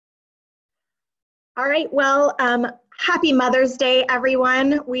All right, well, happy Mother's Day,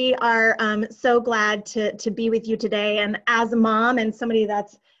 everyone. We are so glad to be with you today. And as a mom and somebody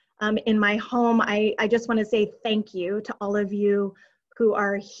that's in my home, I just want to say thank you to all of you who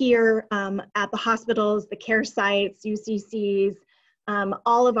are here at the hospitals, the care sites, UCCs,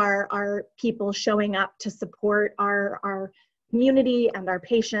 all of our people showing up to support our community and our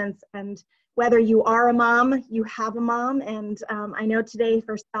patients. And whether you are a mom, you have a mom, and I know today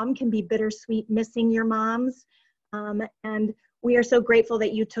for some can be bittersweet missing your moms. And we are so grateful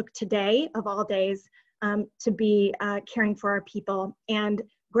that you took today, of all days, to be caring for our people, and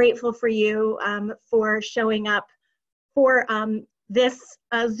grateful for you for showing up for this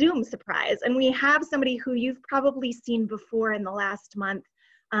Zoom surprise. And we have somebody who you've probably seen before in the last month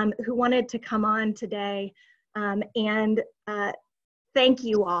who wanted to come on today and thank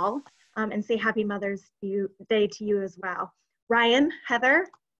you all. And say happy Mother's Day to you as well. Ryan, Heather,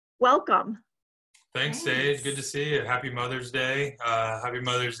 welcome. Thanks, Sage. Good to see you. Happy Mother's Day. Happy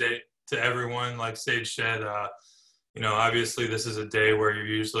Mother's Day to everyone. Like Sage said, obviously this is a day where you're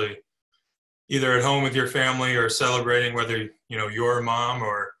usually either at home with your family or celebrating whether, you're a mom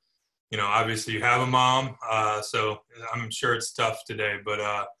or, obviously you have a mom. So I'm sure it's tough today, but,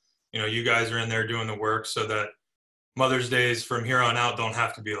 you guys are in there doing the work so that Mother's Days from here on out don't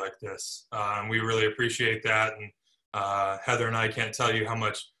have to be like this. And we really appreciate that. And Heather and I can't tell you how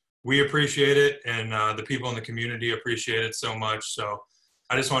much we appreciate it, and the people in the community appreciate it so much. So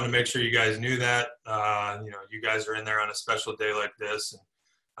I just wanted to make sure you guys knew that. You guys are in there on a special day like this.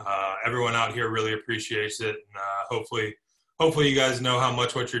 And everyone out here really appreciates it. And hopefully you guys know how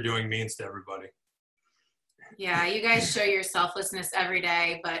much what you're doing means to everybody. Yeah, you guys show your selflessness every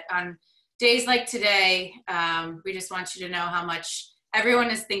day, but on days like today, we just want you to know how much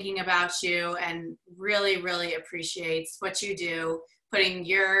everyone is thinking about you and really, really appreciates what you do, putting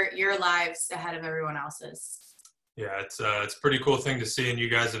your lives ahead of everyone else's. Yeah, it's a pretty cool thing to see, and you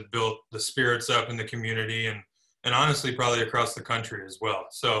guys have built the spirits up in the community and honestly probably across the country as well.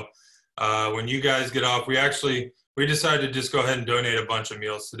 So when you guys get off, we decided to just go ahead and donate a bunch of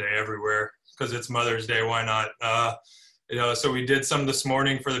meals today everywhere because it's Mother's Day. Why not? So we did some this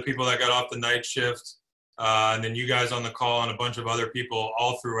morning for the people that got off the night shift, and then you guys on the call and a bunch of other people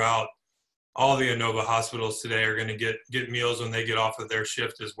all throughout all the Inova hospitals today are going to get meals when they get off of their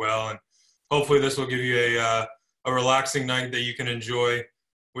shift as well. And hopefully this will give you a relaxing night that you can enjoy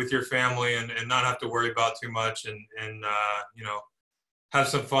with your family and not have to worry about too much and have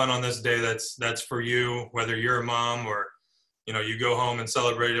some fun on this day that's for you, whether you're a mom or, you go home and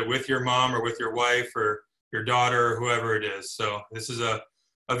celebrate it with your mom or with your wife or your daughter or whoever it is. So this is a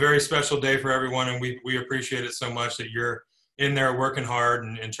very special day for everyone, and we appreciate it so much that you're in there working hard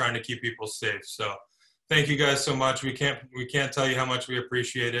and trying to keep people safe. So thank you guys so much. We can't tell you how much we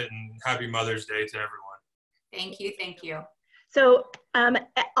appreciate it, and happy Mother's Day to everyone. Thank you. So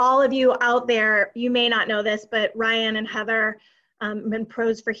all of you out there, you may not know this, but Ryan and Heather and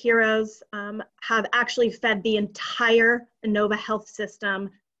Pros for Heroes have actually fed the entire Inova Health system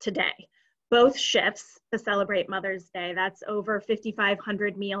today. Both shifts to celebrate Mother's Day. That's over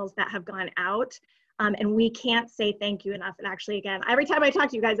 5,500 meals that have gone out. And we can't say thank you enough. And actually, again, every time I talk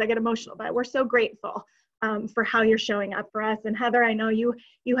to you guys, I get emotional, but we're so grateful for how you're showing up for us. And Heather, I know you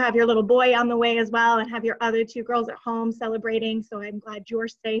have your little boy on the way as well and have your other two girls at home celebrating. So I'm glad you're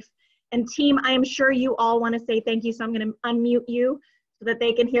safe. And team, I am sure you all want to say thank you. So I'm going to unmute you so that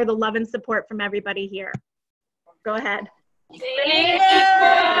they can hear the love and support from everybody here. Go ahead. Thank you.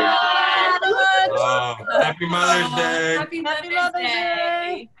 Happy Mother's Day. Happy Mother's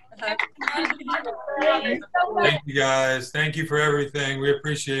Day. Thank you guys. Thank you for everything. We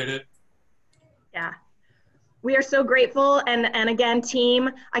appreciate it. Yeah. We are so grateful. And again, team,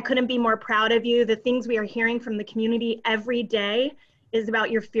 I couldn't be more proud of you. The things we are hearing from the community every day is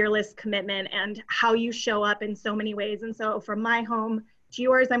about your fearless commitment and how you show up in so many ways. And so from my home to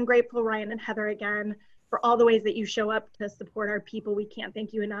yours, I'm grateful, Ryan and Heather, again, for all the ways that you show up to support our people. We can't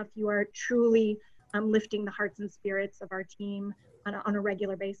thank you enough. You are truly lifting the hearts and spirits of our team on a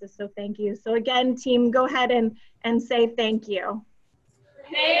regular basis. So thank you. So again, team, go ahead and say thank you.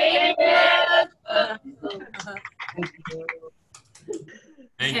 Thank you.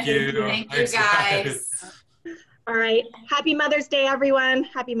 Thank you. Thank you, guys. All right. Happy Mother's Day, everyone.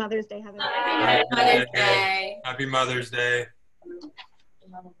 Happy Mother's Day, Heather. Happy Mother's Day. Happy Mother's Day.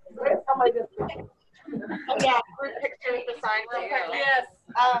 Oh yeah, group pictures assigned to you. Yes.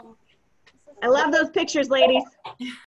 I love those pictures, ladies.